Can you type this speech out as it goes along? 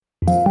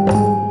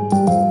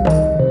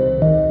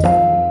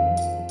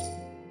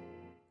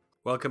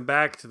Welcome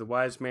back to The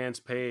Wise Man's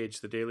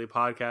Page, the daily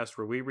podcast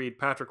where we read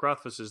Patrick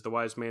Rothfuss's The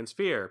Wise Man's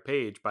Fear,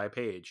 page by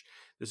page.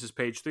 This is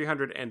page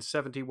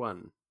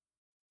 371.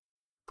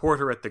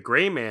 Porter at the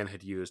Grey Man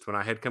had used when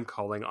I had come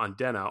calling on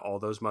Denna all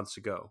those months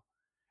ago.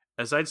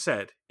 As I'd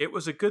said, it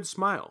was a good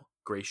smile,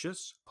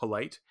 gracious,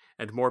 polite,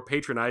 and more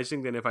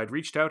patronizing than if I'd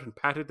reached out and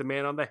patted the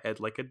man on the head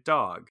like a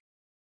dog.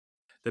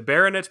 The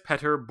Baronet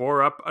Petter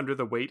bore up under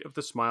the weight of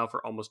the smile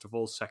for almost a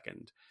full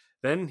second.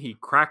 Then he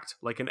cracked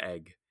like an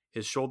egg,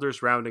 his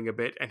shoulders rounding a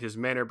bit and his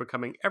manner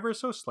becoming ever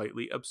so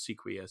slightly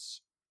obsequious.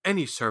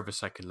 "Any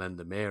service I can lend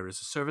the mayor is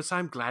a service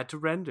I'm glad to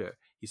render,"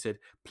 he said.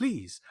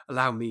 "Please,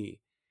 allow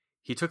me."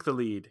 He took the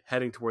lead,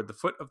 heading toward the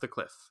foot of the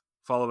cliff.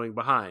 Following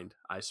behind,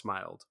 I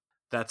smiled.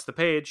 That's the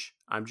page.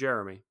 I'm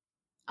Jeremy.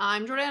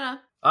 I'm Jordana.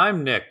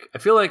 I'm Nick. I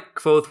feel like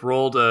Kvothe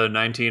rolled a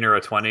 19 or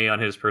a 20 on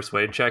his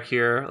persuade check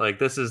here. Like,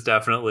 this is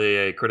definitely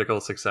a critical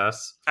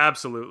success.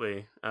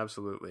 Absolutely.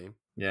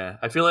 Yeah,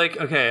 I feel like,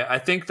 okay, I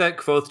think that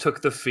Kvothe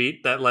took the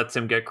feat that lets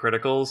him get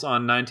criticals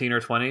on 19 or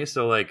 20.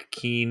 So, like,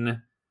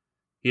 keen,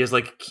 he has,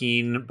 like,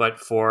 keen, but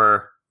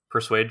for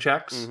persuade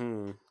checks.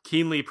 Mm-hmm.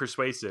 Keenly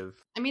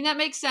persuasive. I mean, that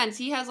makes sense.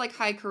 He has, like,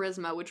 high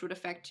charisma, which would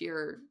affect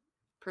your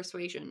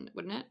persuasion,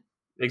 wouldn't it?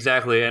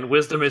 Exactly, and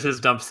wisdom is his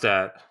dump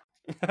stat.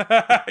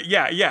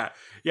 Yeah.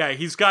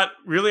 He's got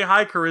really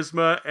high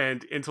charisma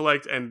and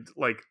intellect and,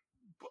 like,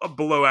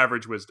 below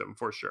average wisdom,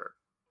 for sure.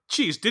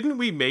 Geez, didn't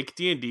we make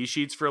D&D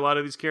sheets for a lot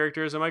of these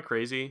characters? Am I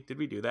crazy? Did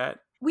we do that?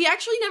 We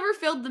actually never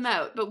filled them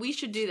out, but we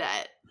should do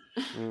that.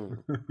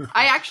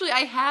 I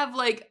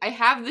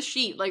have the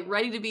sheet, like,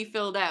 ready to be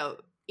filled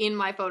out in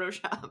my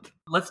Photoshop.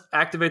 Let's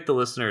activate the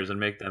listeners and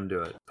make them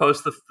do it.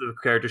 Post the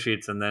character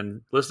sheets, and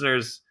then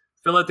listeners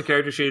fill out the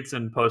character sheets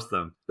and post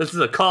them. This is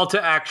a call to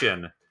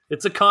action.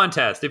 It's a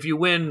contest. If you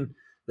win,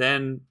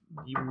 then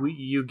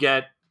you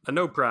get a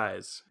no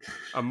prize.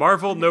 A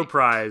Marvel no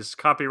prize.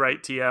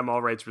 Copyright TM,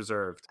 all rights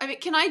reserved. I mean,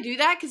 can I do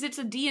that? Because it's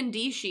a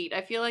D&D sheet.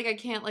 I feel like I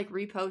can't, like,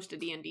 repost a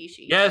D&D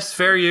sheet. Yes,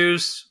 fair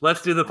use.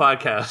 Let's do the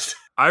podcast.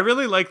 I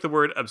really like the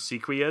word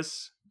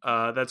obsequious.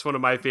 That's one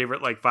of my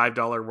favorite, like,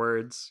 $5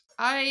 words.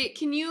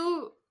 Can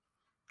you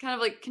kind of,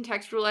 like,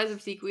 contextualize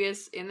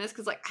obsequious in this?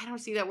 Because, like, I don't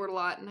see that word a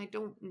lot, and I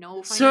don't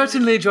know if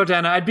Certainly,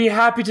 Jordana. I'd be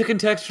happy to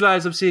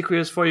contextualize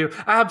obsequious for you.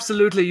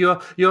 Absolutely.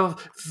 You're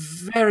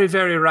very,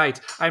 very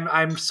right.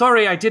 I'm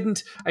sorry I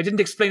didn't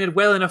explain it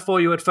well enough for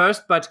you at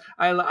first, but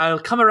I'll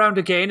come around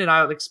again and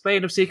I'll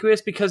explain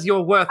obsequious because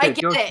you're worth it.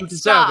 You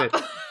deserve it.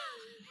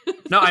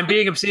 No, I'm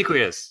being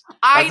obsequious.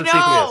 I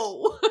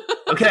know.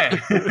 Okay.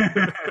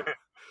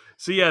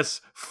 So yes,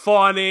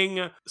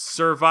 fawning,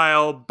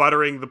 servile,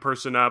 buttering the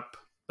person up.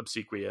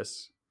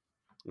 Obsequious.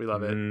 We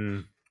love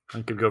it.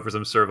 I could go for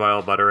some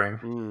servile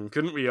buttering.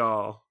 Couldn't we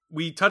all?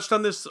 We touched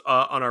on this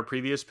on our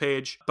previous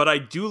page, but I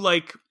do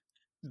like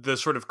the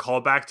sort of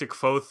callback to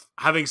Kvothe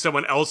having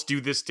someone else do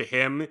this to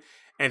him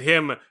and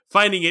him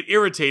finding it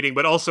irritating,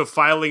 but also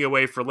filing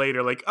away for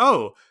later. Like,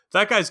 oh,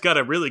 that guy's got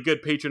a really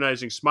good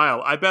patronizing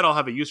smile. I bet I'll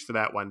have a use for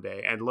that one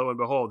day. And lo and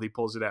behold, he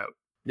pulls it out.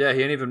 Yeah,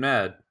 he ain't even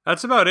mad.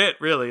 That's about it,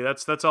 really.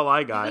 That's all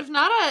I got. There's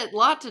not a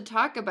lot to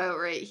talk about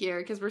right here,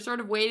 because we're sort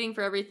of waiting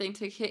for everything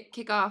to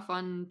kick off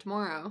on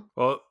tomorrow.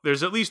 Well,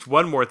 there's at least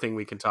one more thing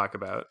we can talk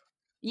about.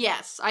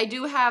 Yes, I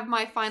do have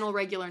my final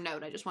regular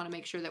note. I just want to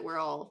make sure that we're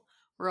all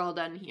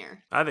done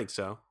here. I think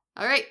so.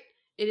 All right.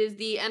 It is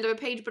the end of a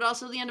page, but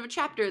also the end of a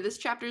chapter. This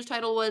chapter's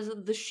title was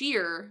The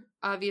Sheer,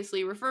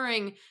 obviously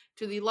referring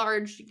to the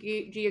large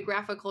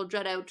geographical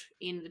jutout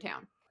in the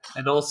town.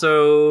 And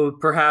also,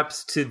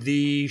 perhaps, to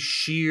the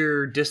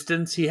sheer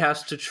distance he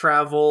has to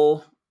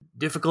travel,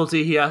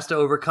 difficulty he has to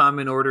overcome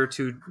in order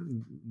to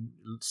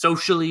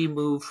socially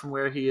move from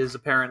where he is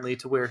apparently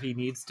to where he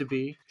needs to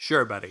be.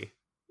 Sure, buddy.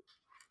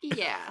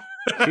 Yeah.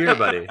 Sheer,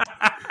 buddy.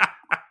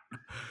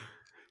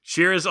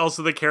 Sheer is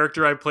also the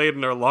character I played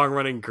in our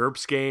long-running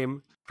GURPS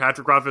game.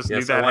 Patrick Rothfuss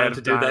knew that. I wanted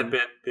to do that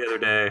bit the other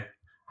day,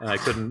 and I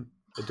couldn't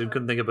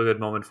think of a good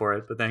moment for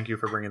it, but thank you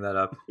for bringing that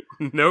up.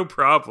 No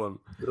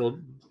problem. Little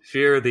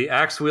Sheer, the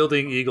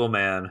axe-wielding eagle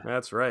man.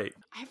 That's right.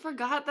 I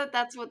forgot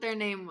that's what their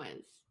name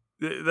was.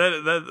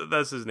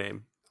 That's his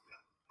name.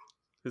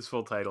 His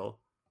full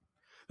title.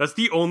 That's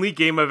the only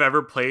game I've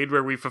ever played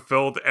where we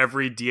fulfilled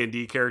every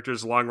D&D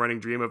character's long-running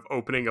dream of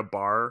opening a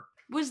bar.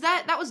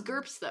 That was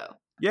GURPS, though?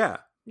 Yeah.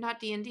 Not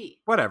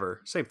D&D.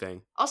 Whatever. Same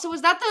thing. Also,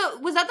 was that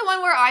the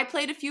one where I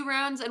played a few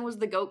rounds and was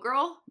the goat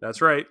girl?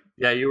 That's right.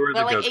 Yeah, you were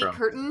the goat girl. Ate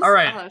curtains? All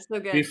right. Oh, so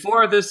good.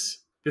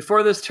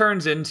 Before this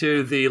turns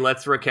into the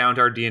let's recount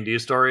our D&D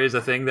stories,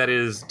 a thing that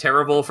is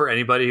terrible for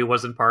anybody who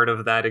wasn't part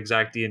of that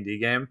exact D&D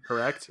game.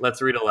 Correct.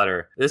 Let's read a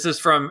letter. This is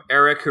from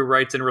Eric, who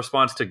writes in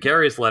response to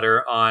Gary's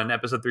letter on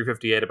episode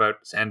 358 about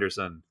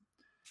Sanderson.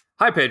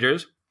 Hi,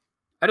 Pagers.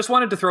 I just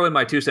wanted to throw in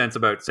my 2 cents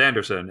about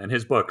Sanderson and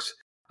his books.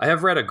 I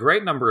have read a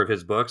great number of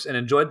his books and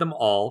enjoyed them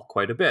all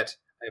quite a bit.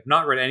 I have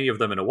not read any of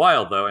them in a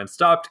while, though, and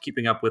stopped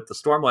keeping up with the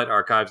Stormlight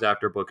archives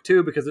after book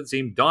 2 because it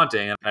seemed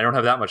daunting, and I don't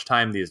have that much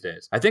time these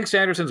days. I think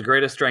Sanderson's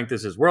greatest strength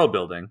is his world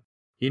building.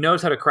 He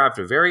knows how to craft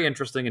a very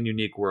interesting and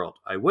unique world.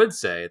 I would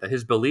say that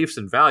his beliefs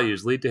and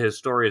values lead to his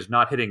stories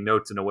not hitting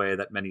notes in a way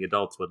that many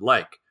adults would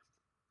like.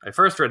 I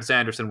first read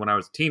Sanderson when I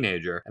was a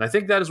teenager, and I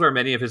think that is where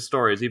many of his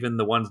stories, even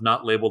the ones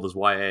not labeled as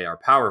YA, are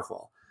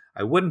powerful.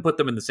 I wouldn't put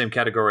them in the same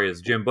category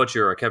as Jim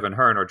Butcher or Kevin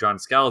Hearn or John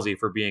Scalzi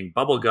for being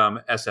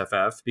bubblegum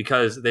SFF,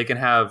 because they can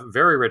have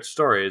very rich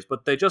stories,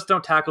 but they just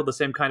don't tackle the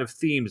same kind of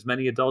themes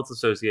many adults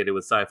associated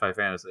with sci-fi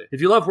fantasy. If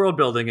you love world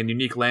building and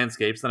unique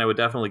landscapes, then I would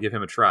definitely give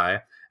him a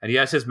try. And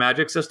yes, his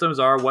magic systems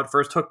are what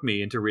first hooked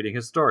me into reading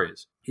his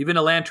stories. Even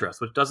Elantris,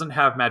 which doesn't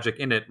have magic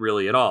in it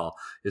really at all,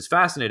 is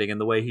fascinating in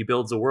the way he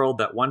builds a world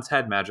that once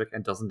had magic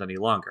and doesn't any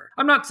longer.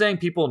 I'm not saying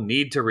people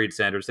need to read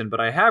Sanderson, but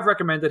I have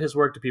recommended his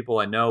work to people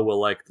I know will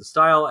like the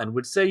style and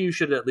would say you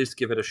should at least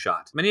give it a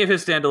shot. Many of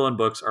his standalone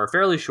books are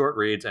fairly short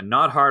reads and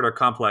not hard or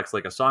complex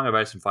like A Song of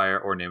Ice and Fire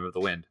or Name of the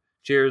Wind.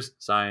 Cheers,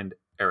 signed,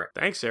 Eric.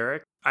 Thanks,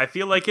 Eric. I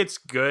feel like it's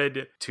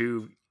good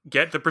to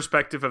get the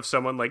perspective of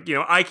someone like,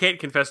 I can't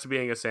confess to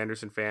being a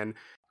Sanderson fan.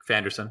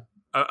 Fanderson.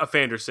 A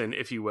Fanderson,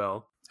 if you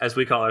will. As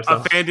we call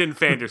ourselves. A Fandon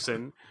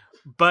Fanderson.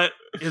 But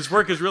his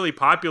work is really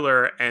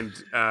popular and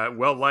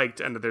well-liked,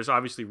 and there's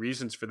obviously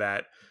reasons for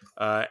that.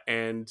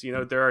 And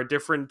there are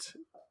different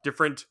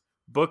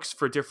books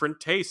for different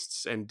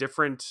tastes and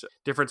different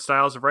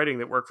styles of writing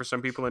that work for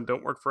some people and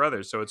don't work for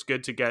others. So it's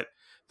good to get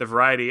the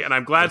variety. And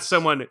I'm glad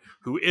someone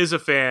who is a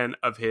fan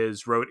of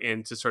his wrote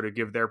in to sort of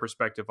give their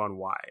perspective on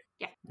why.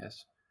 Yeah.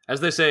 Yes. As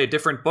they say,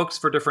 different books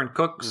for different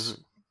cooks,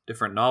 Mm-hmm.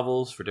 different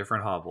novels for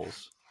different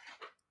hovels.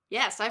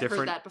 Yes, I've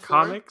Different heard that before.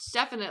 comics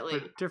Definitely.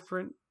 for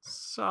different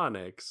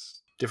Sonics.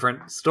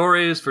 Different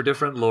stories for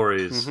different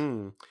lorries.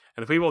 Mm-hmm.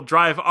 And we will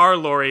drive our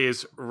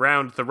lorries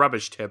round the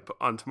rubbish tip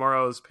on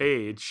tomorrow's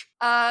page.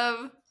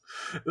 Of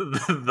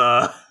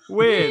The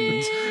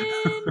Wind.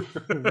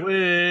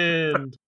 wind.